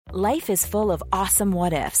Life is full of awesome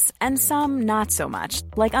what-ifs, and some not so much,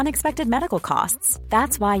 like unexpected medical costs.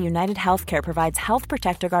 That's why United Healthcare provides Health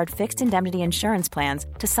Protector Guard fixed indemnity insurance plans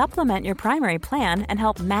to supplement your primary plan and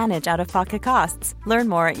help manage out-of-pocket costs. Learn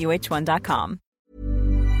more at uh1.com.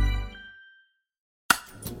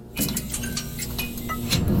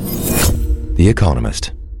 The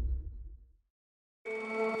Economist.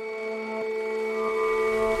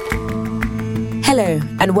 Hello,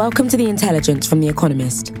 and welcome to The Intelligence from The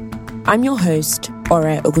Economist. I'm your host,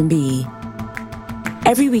 Ore Ogunbiyi.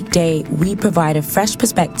 Every weekday, we provide a fresh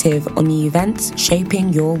perspective on the events shaping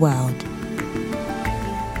your world.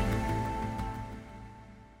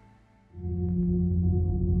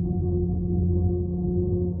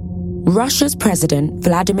 Russia's President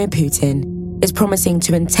Vladimir Putin is promising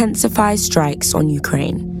to intensify strikes on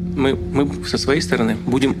Ukraine. Мы со своей стороны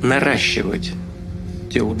будем наращивать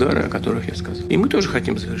те удары, о которых я сказал. И мы тоже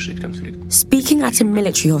хотим завершить конфликт. Speaking at a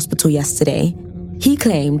military hospital yesterday, he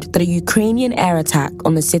claimed that a Ukrainian air attack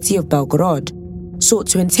on the city of Belgorod sought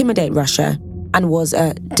to intimidate Russia and was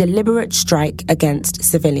a deliberate strike against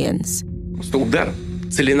civilians. Удар,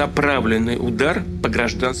 целенаправленный удар по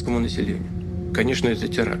гражданскому населению. Конечно, это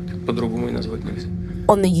теракт. По-другому и назвать нельзя.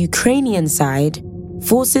 On the Ukrainian side,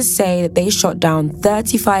 forces say that they shot down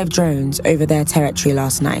 35 drones over their territory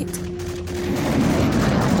last night.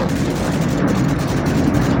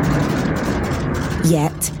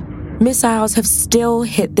 Yet, missiles have still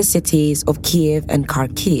hit the cities of Kyiv and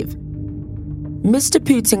Kharkiv. Mr.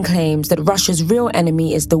 Putin claims that Russia's real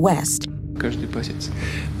enemy is the West,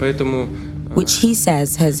 which he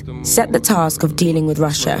says has set the task of dealing with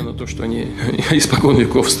Russia,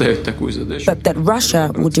 but that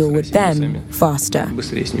Russia will deal with them faster.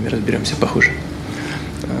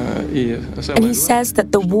 And he says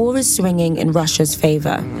that the war is swinging in Russia's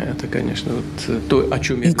favor.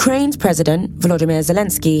 Ukraine's President, Volodymyr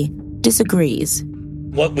Zelensky, disagrees.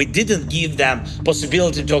 What we didn't give them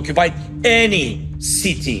possibility to occupy any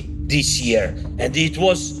city this year. And it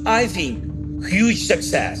was, I think, huge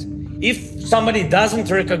success. If somebody doesn't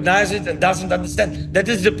recognize it and doesn't understand, that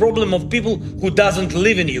is the problem of people who doesn't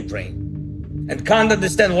live in Ukraine and can't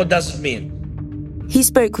understand what does it mean. He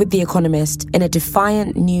spoke with The Economist in a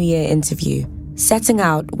defiant New Year interview, setting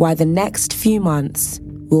out why the next few months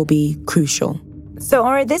will be crucial. So,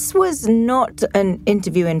 Ore, this was not an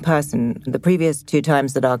interview in person. The previous two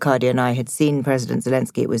times that Arkady and I had seen President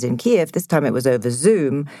Zelensky, it was in Kyiv. This time it was over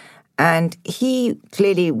Zoom. And he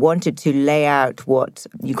clearly wanted to lay out what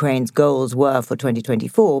Ukraine's goals were for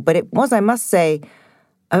 2024. But it was, I must say,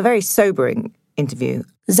 a very sobering interview.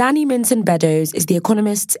 Zanny Minton-Beddoes is The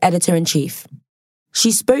Economist's editor-in-chief.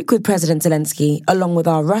 She spoke with President Zelensky along with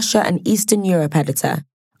our Russia and Eastern Europe editor,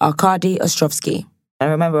 Arkady Ostrovsky. I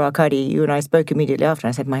remember, Arkady, you and I spoke immediately after,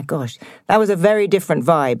 and I said, my gosh, that was a very different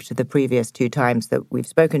vibe to the previous two times that we've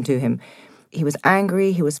spoken to him. He was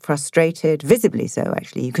angry, he was frustrated, visibly so,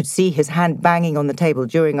 actually. You could see his hand banging on the table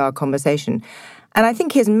during our conversation. And I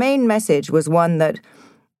think his main message was one that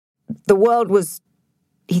the world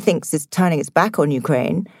he thinks, is turning its back on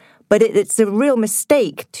Ukraine. But it's a real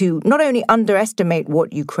mistake to not only underestimate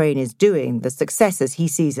what Ukraine is doing, the successes he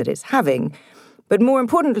sees that it's having, but more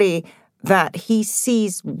importantly, that he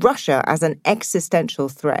sees Russia as an existential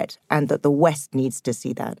threat and that the West needs to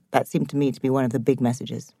see that. That seemed to me to be one of the big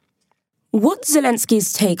messages. What's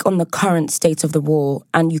Zelensky's take on the current state of the war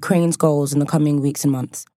and Ukraine's goals in the coming weeks and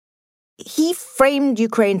months? He framed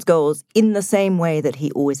Ukraine's goals in the same way that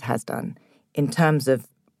he always has done, in terms of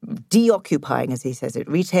deoccupying, as he says it,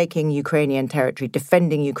 retaking Ukrainian territory,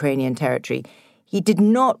 defending Ukrainian territory. He did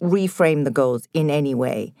not reframe the goals in any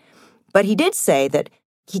way. But he did say that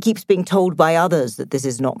he keeps being told by others that this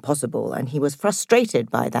is not possible, and he was frustrated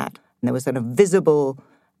by that. And there was a visible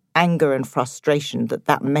anger and frustration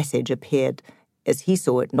that message appeared, as he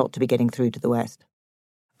saw it, not to be getting through to the West.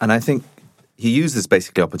 And I think he used this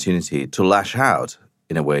basically opportunity to lash out,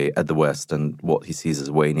 in a way, at the West and what he sees as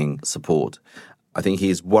waning support. I think he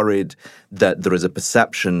is worried that there is a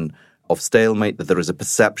perception of stalemate, that there is a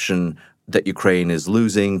perception that Ukraine is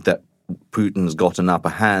losing, that Putin's got an upper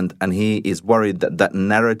hand, and he is worried that that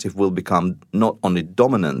narrative will become not only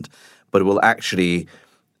dominant, but it will actually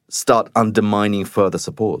start undermining further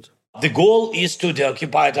support. The goal is to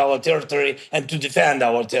deoccupy our territory and to defend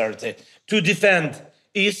our territory, to defend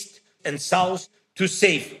East and South, to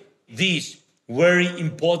save these very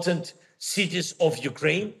important cities of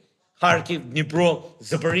Ukraine, Kharkiv, Dnipro,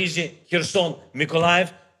 Zaporizhzhia, Kherson,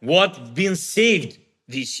 Mykolaiv, what been saved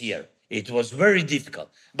this year. It was very difficult,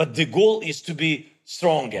 but the goal is to be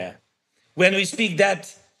stronger. When we speak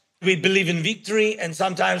that we believe in victory, and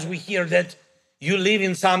sometimes we hear that you live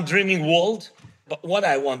in some dreaming world, But what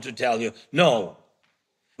I want to tell you, no,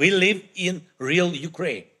 we live in real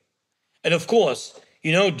Ukraine. And of course,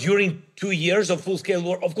 during 2 years of full-scale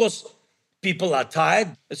war, of course, people are tired.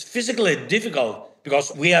 It's physically difficult because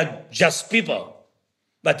we are just people.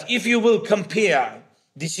 But if you will compare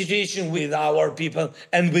the situation with our people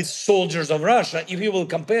and with soldiers of Russia, if you will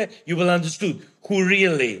compare, you will understand who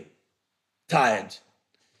really tired.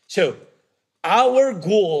 So our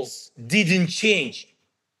goals didn't change.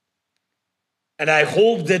 And I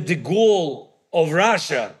hope that the goal of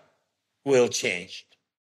Russia will change.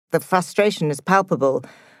 The frustration is palpable.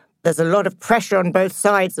 There's a lot of pressure on both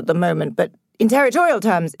sides at the moment, but in territorial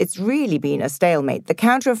terms, it's really been a stalemate. The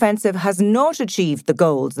counteroffensive has not achieved the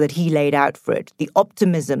goals that he laid out for it, the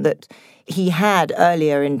optimism that he had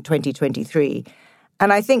earlier in 2023.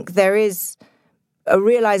 And I think there is a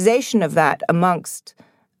realization of that amongst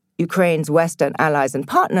Ukraine's Western allies and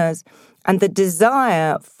partners, and the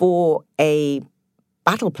desire for a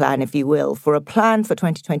battle plan, if you will, for a plan for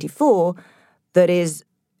 2024 that is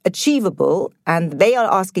achievable, and they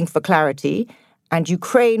are asking for clarity, and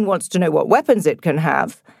Ukraine wants to know what weapons it can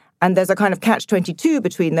have, and there's a kind of catch-22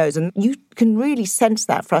 between those, and you can really sense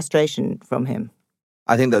that frustration from him.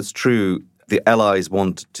 I think that's true. The allies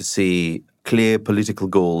want to see clear political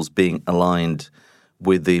goals being aligned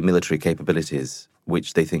with the military capabilities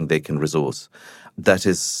which they think they can resource. That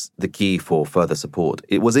is the key for further support.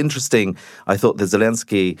 It was interesting. I thought that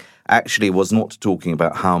Zelensky actually was not talking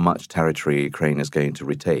about how much territory Ukraine is going to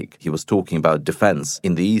retake. He was talking about defense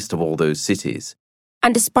in the east of all those cities.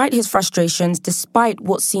 And despite his frustrations, despite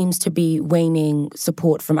what seems to be waning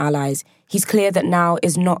support from allies, he's clear that now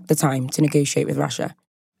is not the time to negotiate with Russia.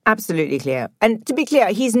 Absolutely clear. And to be clear,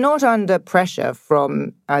 he's not under pressure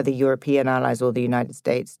from either European allies or the United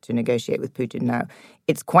States to negotiate with Putin now.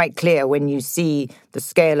 It's quite clear when you see the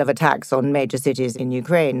scale of attacks on major cities in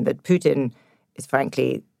Ukraine that Putin is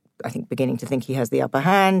frankly, I think, beginning to think he has the upper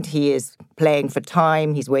hand. He is playing for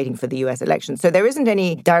time. He's waiting for the US election. So there isn't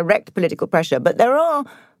any direct political pressure. But there are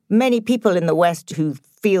many people in the West who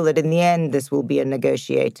feel that in the end this will be a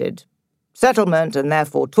negotiated settlement and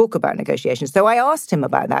therefore talk about negotiations. So I asked him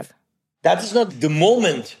about that. That is not the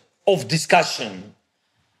moment of discussion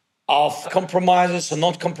of compromises or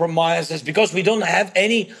not compromises, because we don't have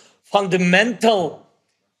any fundamental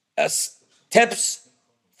steps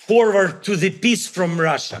forward to the peace from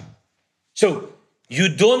Russia. So you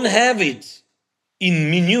don't have it in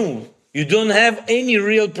menu. You don't have any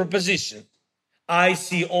real proposition. I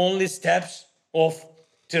see only steps of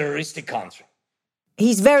terroristic country.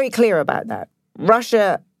 He's very clear about that.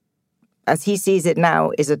 Russia, as he sees it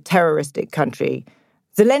now, is a terroristic country.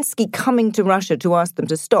 Zelensky coming to Russia to ask them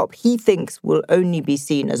to stop, he thinks will only be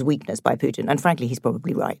seen as weakness by Putin. And frankly, he's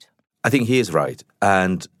probably right. I think he is right.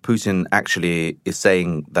 And Putin actually is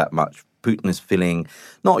saying that much. Putin is feeling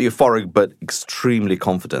not euphoric, but extremely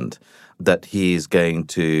confident that he is going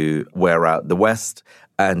to wear out the West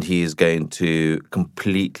and he is going to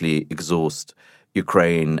completely exhaust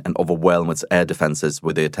Ukraine and overwhelm its air defenses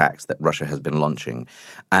with the attacks that Russia has been launching.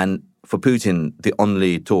 And for Putin, the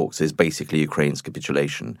only talks is basically Ukraine's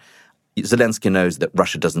capitulation. Zelensky knows that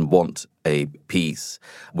Russia doesn't want a peace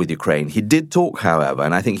with Ukraine. He did talk, however,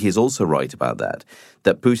 and I think he's also right about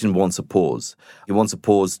that Putin wants a pause. He wants a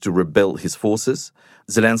pause to rebuild his forces.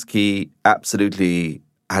 Zelensky absolutely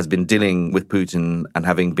has been dealing with Putin and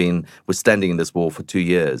having been withstanding this war for 2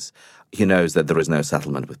 years. He knows that there is no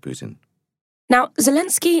settlement with Putin. Now,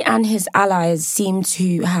 Zelensky and his allies seem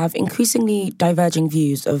to have increasingly diverging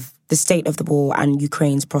views of the state of the war and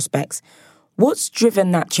Ukraine's prospects. What's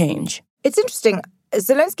driven that change? It's interesting.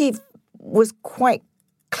 Zelensky was quite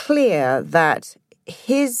clear that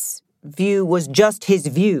his view was just his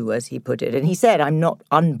view, as he put it. And he said, I'm not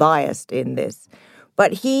unbiased in this.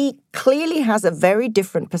 But he clearly has a very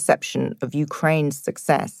different perception of Ukraine's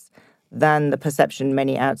success than the perception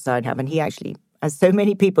many outside have. And he actually, as so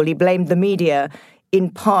many people, he blamed the media in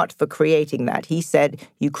part for creating that. He said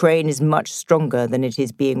Ukraine is much stronger than it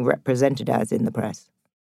is being represented as in the press.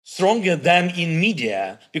 Stronger than in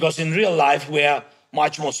media, because in real life we are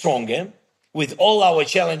much more stronger with all our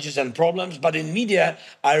challenges and problems. But in media,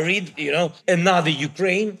 I read, another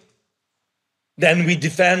Ukraine than we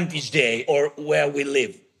defend each day or where we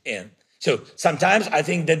live in. So sometimes I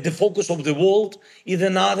think that the focus of the world is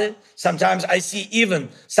another. Sometimes I see even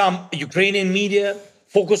some Ukrainian media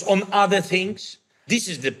focus on other things. This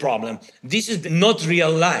is the problem. This is not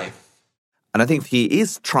real life. And I think he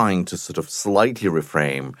is trying to sort of slightly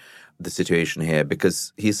reframe the situation here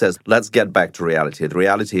because he says, let's get back to reality. The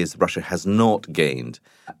reality is Russia has not gained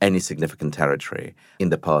any significant territory in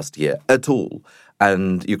the past year at all.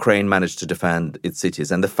 And Ukraine managed to defend its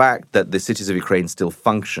cities. And the fact that the cities of Ukraine still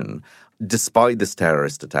function, despite these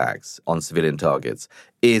terrorist attacks on civilian targets,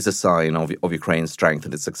 is a sign of Ukraine's strength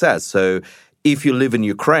and its success. So if you live in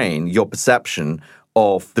Ukraine, your perception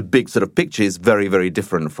of the big sort of picture is very, very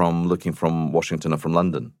different from looking from Washington or from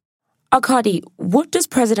London. Arkady, what does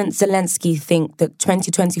President Zelensky think that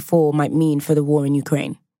 2024 might mean for the war in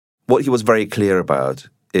Ukraine? What he was very clear about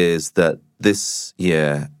is that this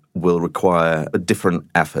year will require a different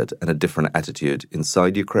effort and a different attitude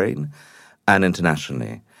inside Ukraine and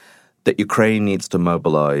internationally. That Ukraine needs to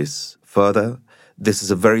mobilize further. This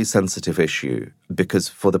is a very sensitive issue because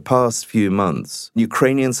for the past few months,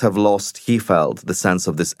 Ukrainians have lost, he felt, the sense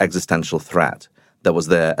of this existential threat that was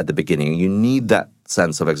there at the beginning. You need that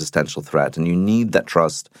sense of existential threat and you need that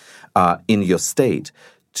trust in your state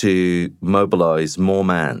to mobilize more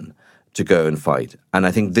men to go and fight. And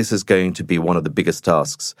I think this is going to be one of the biggest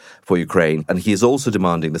tasks for Ukraine. And he is also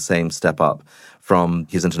demanding the same step up from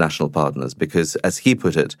his international partners because, as he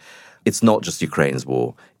put it, it's not just Ukraine's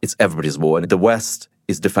war, it's everybody's war. And the West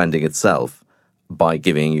is defending itself by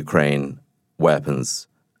giving Ukraine weapons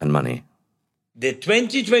and money. The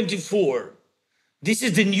 2024, this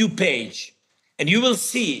is the new page. And you will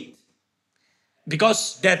see it.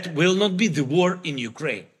 Because that will not be the war in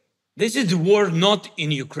Ukraine. This is the war not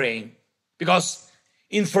in Ukraine. Because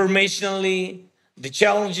informationally, the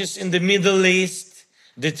challenges in the Middle East,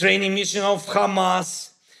 the training mission of Hamas,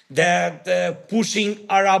 that pushing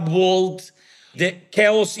Arab world, the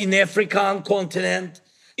chaos in African continent,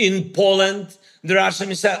 in Poland, the Russian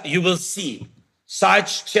missile, you will see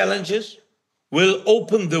such challenges will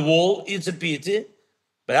open the wall. It's a pity,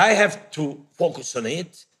 but I have to focus on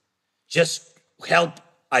it. Just help,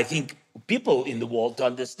 I think, people in the world to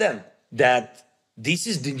understand that this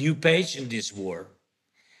is the new page in this war.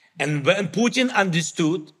 And when Putin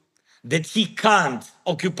understood that he can't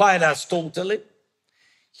occupy us totally,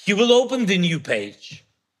 he will open the new page.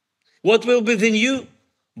 What will be the new?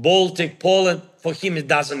 Baltic, Poland, for him it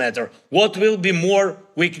doesn't matter. What will be more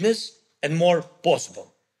weakness and more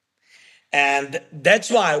possible? And that's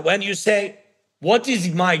why when you say, what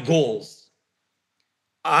is my goals?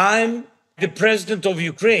 I'm the president of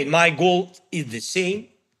Ukraine. My goal is the same,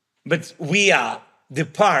 but we are the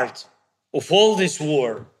part of all this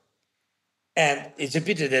war. And it's a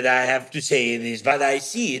pity that I have to say this, but I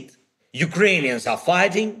see it. Ukrainians are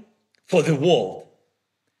fighting for the world.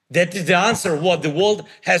 That is the answer what the world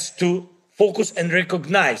has to focus and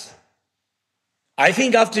recognize. I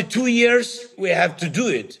think after 2 years, we have to do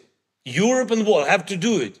it. Europe and world have to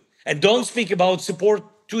do it. And don't speak about support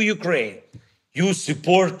to Ukraine. You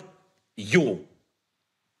support you,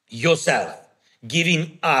 yourself.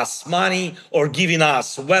 Giving us money or giving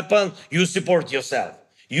us weapons, you support yourself.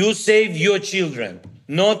 You save your children,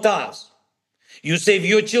 not us. You save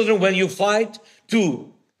your children when you fight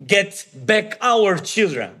to get back our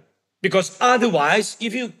children. Because otherwise,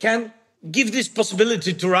 if you can give this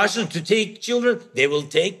possibility to Russians to take children, they will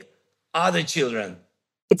take other children.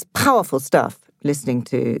 It's powerful stuff listening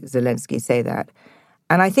to Zelensky say that.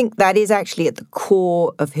 And I think that is actually at the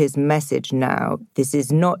core of his message now. This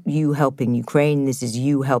is not you helping Ukraine, this is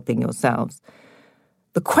you helping yourselves.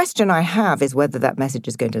 The question I have is whether that message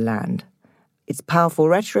is going to land. It's powerful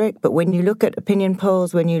rhetoric, but when you look at opinion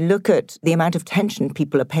polls, when you look at the amount of tension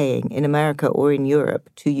people are paying in America or in Europe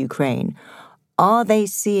to Ukraine, are they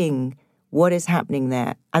seeing what is happening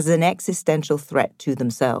there as an existential threat to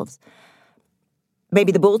themselves?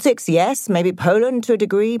 Maybe the Baltics, yes, maybe Poland to a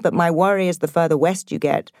degree, but my worry is the further west you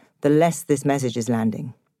get, the less this message is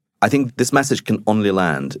landing. I think this message can only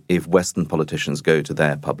land if Western politicians go to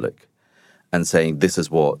their public and saying this is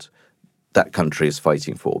what that country is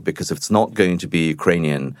fighting for. Because if it's not going to be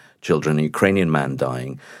Ukrainian children, a Ukrainian man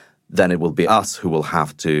dying, then it will be us who will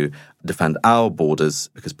have to defend our borders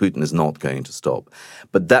because Putin is not going to stop.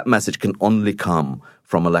 But that message can only come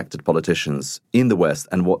from elected politicians in the West.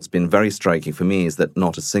 And what's been very striking for me is that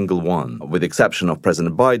not a single one, with the exception of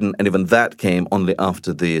President Biden, and even that came only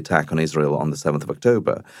after the attack on Israel on the 7th of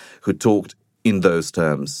October, who talked in those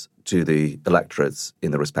terms to the electorates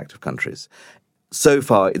in the respective countries. So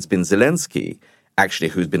far, it's been Zelensky, actually,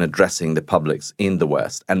 who's been addressing the publics in the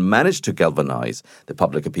West and managed to galvanize the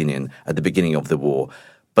public opinion at the beginning of the war.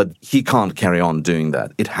 But he can't carry on doing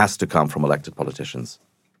that. It has to come from elected politicians.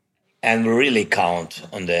 And we really count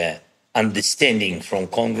on the understanding from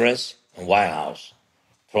Congress and White House,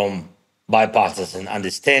 from bipartisan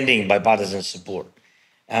understanding, bipartisan support.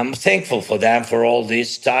 I'm thankful for them for all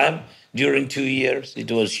this time. during 2 years.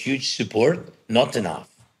 It was huge support, not enough.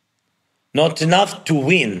 Not enough to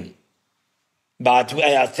win, but we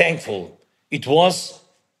are thankful. It was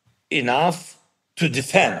enough to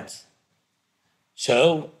defend.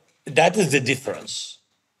 So that is the difference.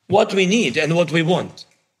 What we need and what we want.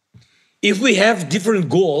 If we have different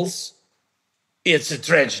goals, it's a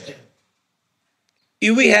tragedy.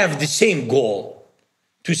 If we have the same goal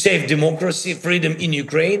to save democracy, freedom in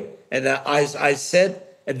Ukraine, and as I said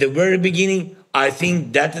at the very beginning, I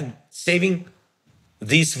think that saving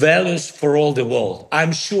these values for all the world,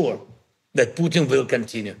 I'm sure that Putin will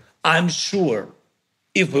continue. I'm sure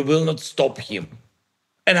if we will not stop him.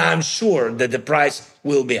 And I'm sure that the price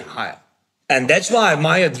will be higher. And that's why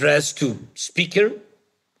my address to Speaker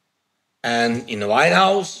and in the White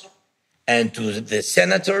House and to the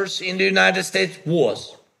senators in the United States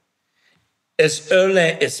was, as early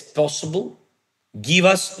as possible, give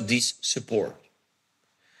us this support.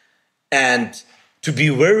 And to be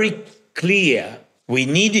very clear, we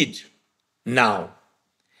need it now.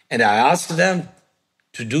 And I asked them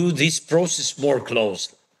to do this process more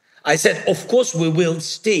closely. I said, of course, we will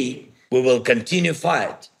stay, we will continue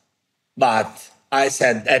fight. But I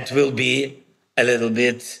said that will be a little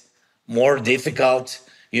bit more difficult,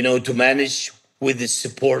 to manage with the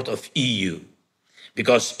support of EU.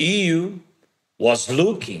 Because EU was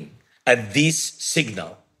looking at this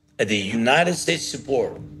signal, at the United States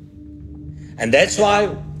support. And that's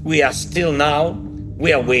why we are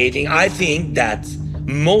waiting. I think that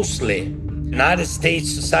mostly United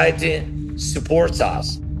States society supports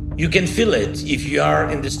us. You can feel it. If you are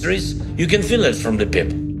in the streets, you can feel it from the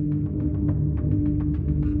people.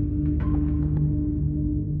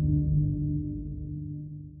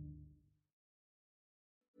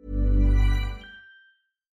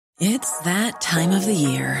 It's that time of the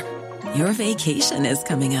year. Your vacation is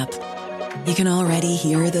coming up. You can already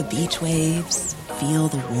hear the beach waves, feel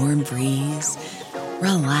the warm breeze,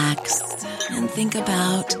 relax, and think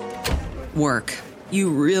about work.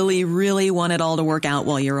 You really, really want it all to work out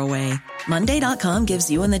while you're away. Monday.com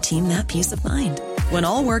gives you and the team that peace of mind. When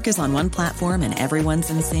all work is on one platform and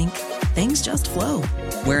everyone's in sync, things just flow.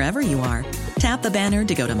 Wherever you are, tap the banner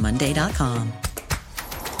to go to Monday.com.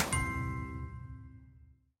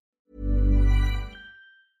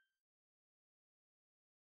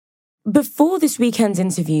 Before this weekend's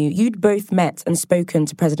interview, you'd both met and spoken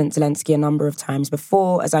to President Zelensky a number of times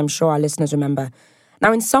before, as I'm sure our listeners remember.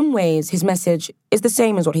 Now, in some ways, his message is the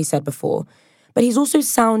same as what he said before, but he's also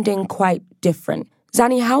sounding quite different.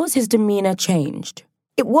 Zani, how has his demeanour changed?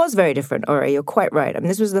 It was very different, Ore, you're quite right. I mean,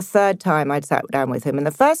 this was the third time I'd sat down with him, and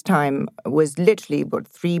the first time was literally,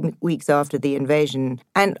 3 weeks after the invasion.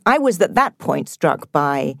 And I was at that point struck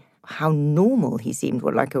by how normal he seemed,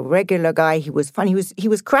 like a regular guy. He was funny. He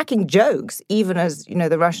was cracking jokes, even as,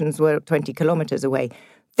 the Russians were 20 kilometers away.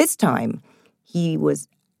 This time, he was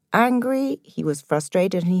angry, he was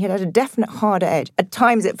frustrated, and he had a definite harder edge. At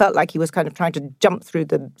times, it felt like he was kind of trying to jump through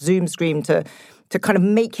the Zoom screen to kind of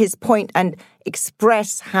make his point and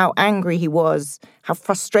express how angry he was, how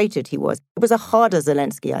frustrated he was. It was a harder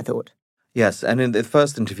Zelensky, I thought. Yes, and in the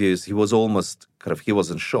first interviews, he was almost he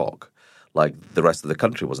was in shock. Like the rest of the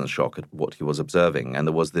country was in shock at what he was observing. And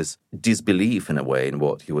there was this disbelief in a way in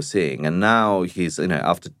what he was seeing. And now he's,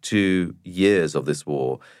 after 2 years of this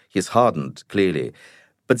war, he's hardened, clearly.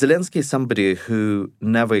 But Zelensky is somebody who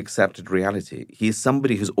never accepted reality. He is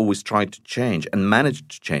somebody who's always tried to change and managed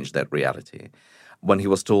to change that reality. When he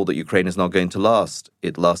was told that Ukraine is not going to last,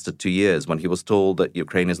 it lasted 2 years. When he was told that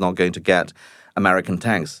Ukraine is not going to get American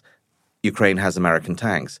tanks, Ukraine has American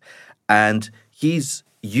tanks. And he's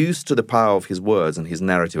used to the power of his words and his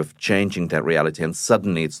narrative of changing that reality, and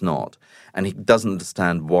suddenly it's not. And he doesn't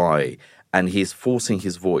understand why. And he's forcing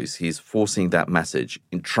his voice, he's forcing that message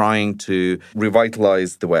in trying to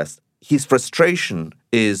revitalize the West. His frustration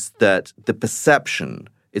is that the perception,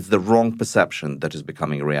 it's the wrong perception that is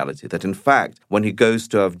becoming a reality. That in fact, when he goes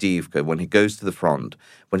to Avdiivka, when he goes to the front,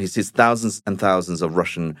 when he sees thousands and thousands of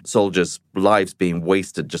Russian soldiers' lives being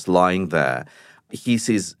wasted just lying there, he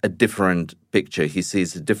sees a different picture. He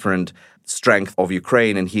sees a different strength of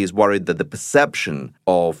Ukraine, and he is worried that the perception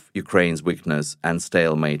of Ukraine's weakness and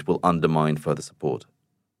stalemate will undermine further support.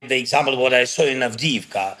 The example what I saw in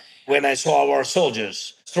Avdiivka, when I saw our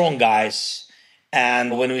soldiers, strong guys,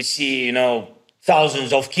 and when we see,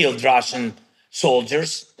 thousands of killed Russian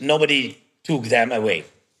soldiers, nobody took them away.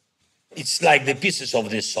 It's like the pieces of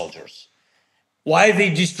these soldiers. Why they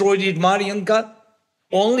destroyed it, Mariinka?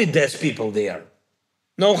 Only dead people there.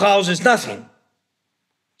 No houses, nothing.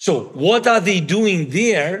 So what are they doing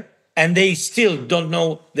there? And they still don't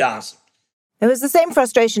know the answer. There was the same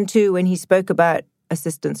frustration, too, when he spoke about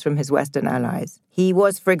assistance from his Western allies. He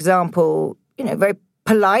was, for example, very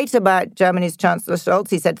polite about Germany's Chancellor Scholz.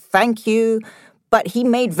 He said, thank you, but he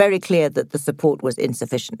made very clear that the support was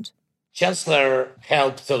insufficient. Chancellor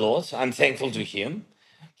helped a lot. I'm thankful to him.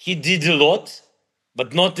 He did a lot,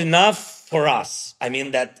 but not enough for us. I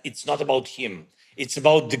mean that it's not about him. It's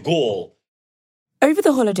about the goal. Over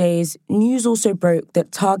the holidays, news also broke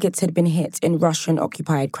that targets had been hit in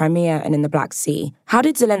Russian-occupied Crimea and in the Black Sea. How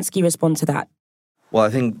did Zelensky respond to that? Well, I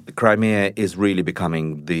think Crimea is really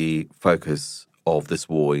becoming the focus of this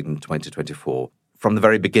war in 2024. From the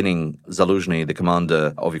very beginning, Zaluzhny, the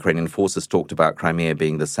commander of Ukrainian forces, talked about Crimea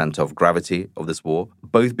being the center of gravity of this war,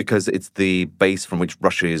 both because it's the base from which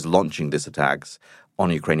Russia is launching these attacks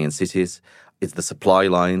on Ukrainian cities. It's the supply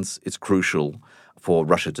lines. It's crucial for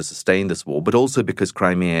Russia to sustain this war, but also because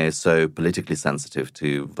Crimea is so politically sensitive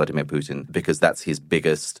to Vladimir Putin, because that's his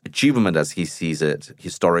biggest achievement as he sees it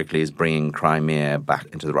historically, is bringing Crimea back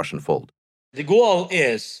into the Russian fold. The goal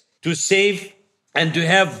is to save and to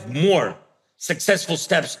have more successful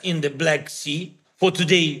steps in the Black Sea. For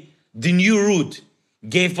today, the new route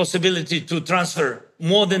gave possibility to transfer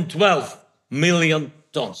more than 12 million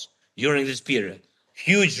tons during this period.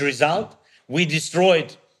 Huge result. We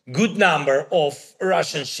destroyed good number of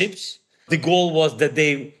Russian ships. The goal was that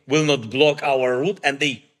they will not block our route, and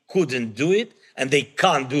they couldn't do it, and they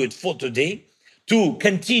can't do it for today. To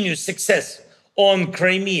continue success on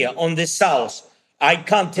Crimea, on the south, I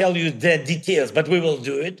can't tell you the details, but we will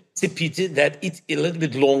do it. It's a pity that it's a little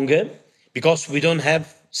bit longer because we don't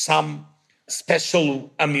have some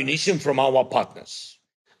special ammunition from our partners.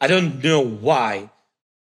 I don't know why.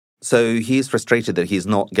 So he is frustrated that he's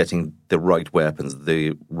not getting the right weapons,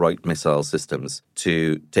 the right missile systems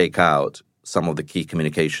to take out some of the key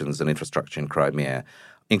communications and infrastructure in Crimea,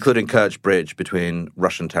 including Kerch Bridge between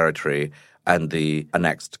Russian territory and the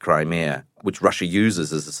annexed Crimea, which Russia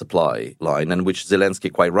uses as a supply line and which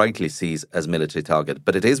Zelensky quite rightly sees as military target.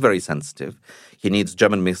 But it is very sensitive. He needs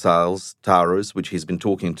German missiles, Taurus, which he's been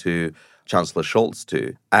talking to Chancellor Scholz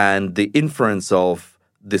to. And the inference of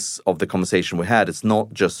the conversation we had, it's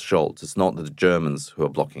not just Scholz, it's not the Germans who are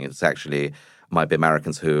blocking it, it's actually might be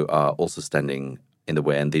Americans who are also standing in the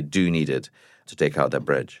way, and they do need it to take out that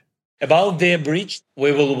bridge. About their bridge,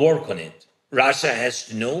 we will work on it. Russia has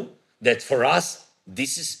to know that for us,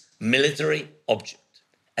 this is military object.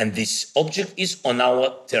 And this object is on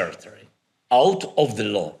our territory, out of the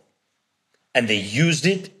law. And they used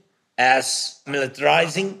it as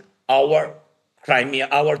militarizing our Crimea,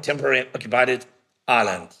 our temporary occupied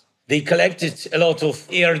island. They collected a lot of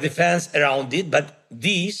air defense around it, but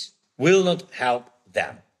these will not help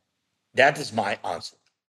them. That is my answer.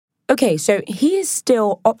 Okay, so he is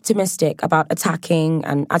still optimistic about attacking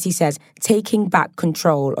and, as he says, taking back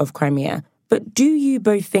control of Crimea. But do you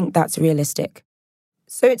both think that's realistic?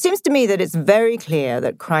 So it seems to me that it's very clear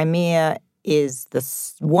that Crimea is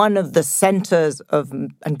one of the centers of,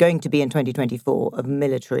 and going to be in 2024, of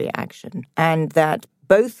military action. And that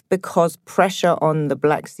both because pressure on the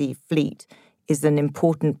Black Sea fleet is an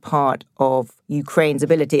important part of Ukraine's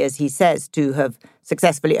ability, as he says, to have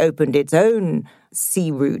successfully opened its own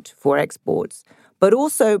sea route for exports, but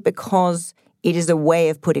also because it is a way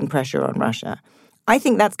of putting pressure on Russia. I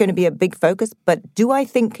think that's going to be a big focus, but do I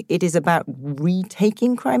think it is about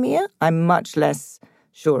retaking Crimea? I'm much less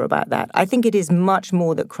sure about that. I think it is much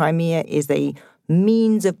more that Crimea is a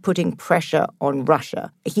means of putting pressure on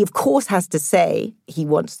Russia. He, of course, has to say he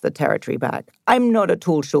wants the territory back. I'm not at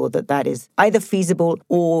all sure that that is either feasible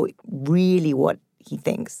or really what he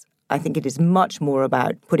thinks. I think it is much more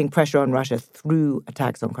about putting pressure on Russia through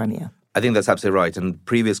attacks on Crimea. I think that's absolutely right. In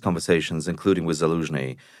previous conversations, including with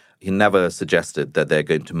Zaluzhny, he never suggested that they're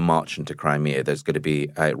going to march into Crimea. There's going to be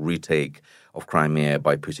a retake of Crimea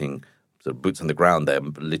by putting sort of boots on the ground there,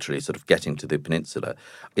 literally sort of getting to the peninsula.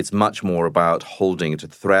 It's much more about holding it a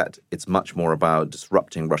threat. It's much more about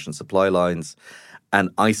disrupting Russian supply lines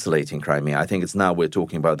and isolating Crimea. I think it's now we're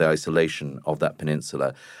talking about the isolation of that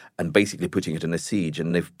peninsula and basically putting it in a siege.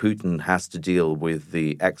 And if Putin has to deal with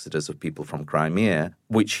the exodus of people from Crimea,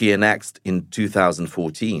 which he annexed in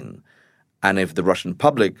 2014, and if the Russian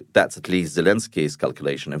public, that's at least Zelensky's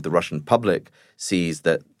calculation, if the Russian public sees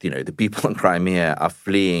that, the people in Crimea are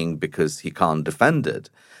fleeing because he can't defend it,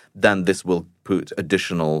 then this will put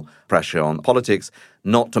additional pressure on politics,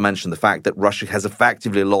 not to mention the fact that Russia has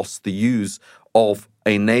effectively lost the use of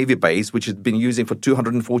a navy base which it's been using for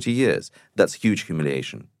 240 years. That's huge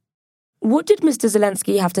humiliation. What did Mr.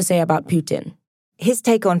 Zelensky have to say about Putin? His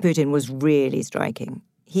take on Putin was really striking.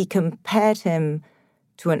 He compared him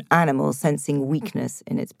to an animal sensing weakness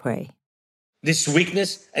in its prey. This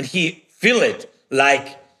weakness, and he feel it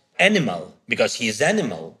like animal, because he is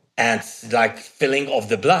animal and like feeling of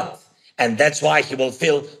the blood. And that's why he will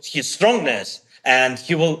feel his strongness and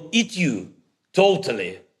he will eat you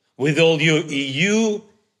totally with all your EU,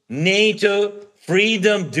 NATO,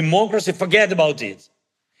 freedom, democracy. Forget about it.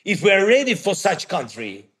 If we are ready for such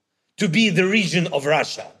country to be the region of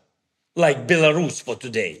Russia, like Belarus for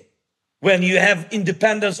today, when you have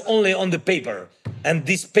independence only on the paper, and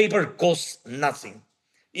this paper costs nothing.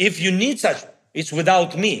 If you need such, it's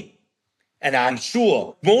without me. And I'm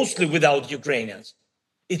sure mostly without Ukrainians.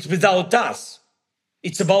 It's without us.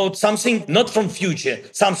 It's about something not from future,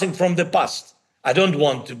 something from the past. I don't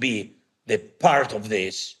want to be the part of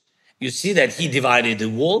this. You see that he divided the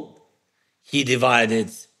world, he divided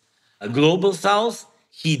a global south,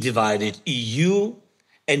 he divided EU,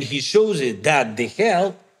 and he shows it that the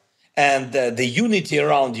help and the unity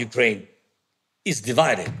around Ukraine is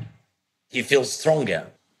divided. He feels stronger.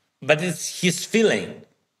 But it's his feeling.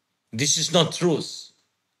 This is not truth.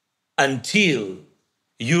 Until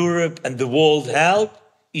Europe and the world help,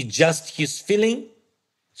 it's just his feeling.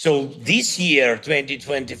 So this year,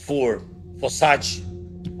 2024, for such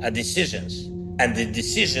decisions, and the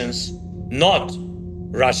decisions, not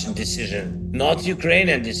Russian decision, not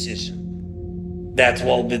Ukrainian decision, that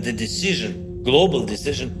will be the decision, global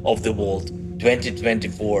decision of the world,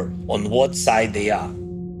 2024, on what side they are.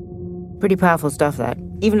 Pretty powerful stuff, that.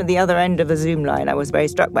 Even at the other end of the Zoom line, I was very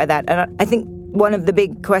struck by that. And I think one of the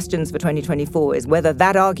big questions for 2024 is whether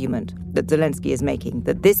that argument that Zelensky is making,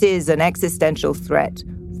 that this is an existential threat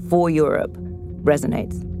for Europe,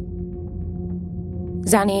 resonates.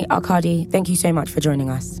 Zani, Arkady, thank you so much for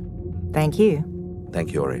joining us. Thank you.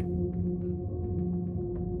 Thank you, Ori.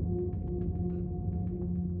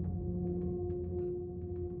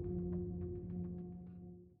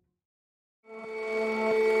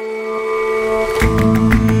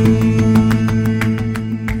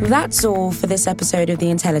 That's all for this episode of The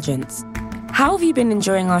Intelligence. How have you been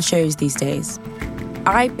enjoying our shows these days?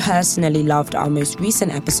 I personally loved our most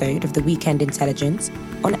recent episode of The Weekend Intelligence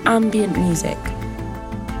on ambient music.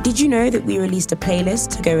 Did you know that we released a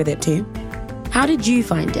playlist to go with it too? How did you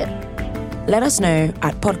find it? Let us know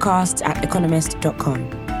at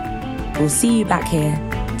podcasts@economist.com. We'll see you back here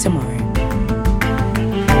tomorrow.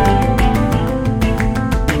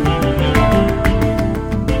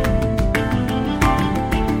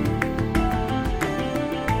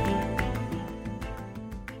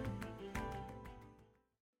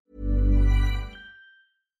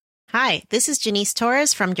 Hi, this is Janice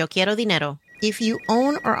Torres from Yo Quiero Dinero. If you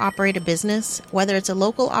own or operate a business, whether it's a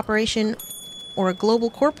local operation or a global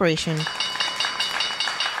corporation,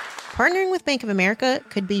 partnering with Bank of America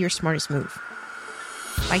could be your smartest move.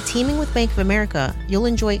 By teaming with Bank of America, you'll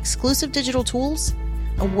enjoy exclusive digital tools,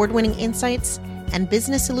 award-winning insights, and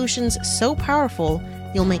business solutions so powerful,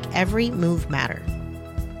 you'll make every move matter.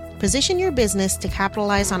 Position your business to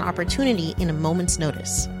capitalize on opportunity in a moment's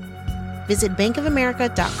notice. Visit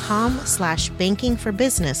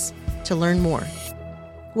bankofamerica.com/banking-for-business to learn more.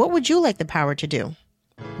 What would you like the power to do?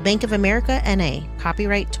 Bank of America, N.A.,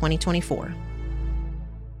 copyright 2024.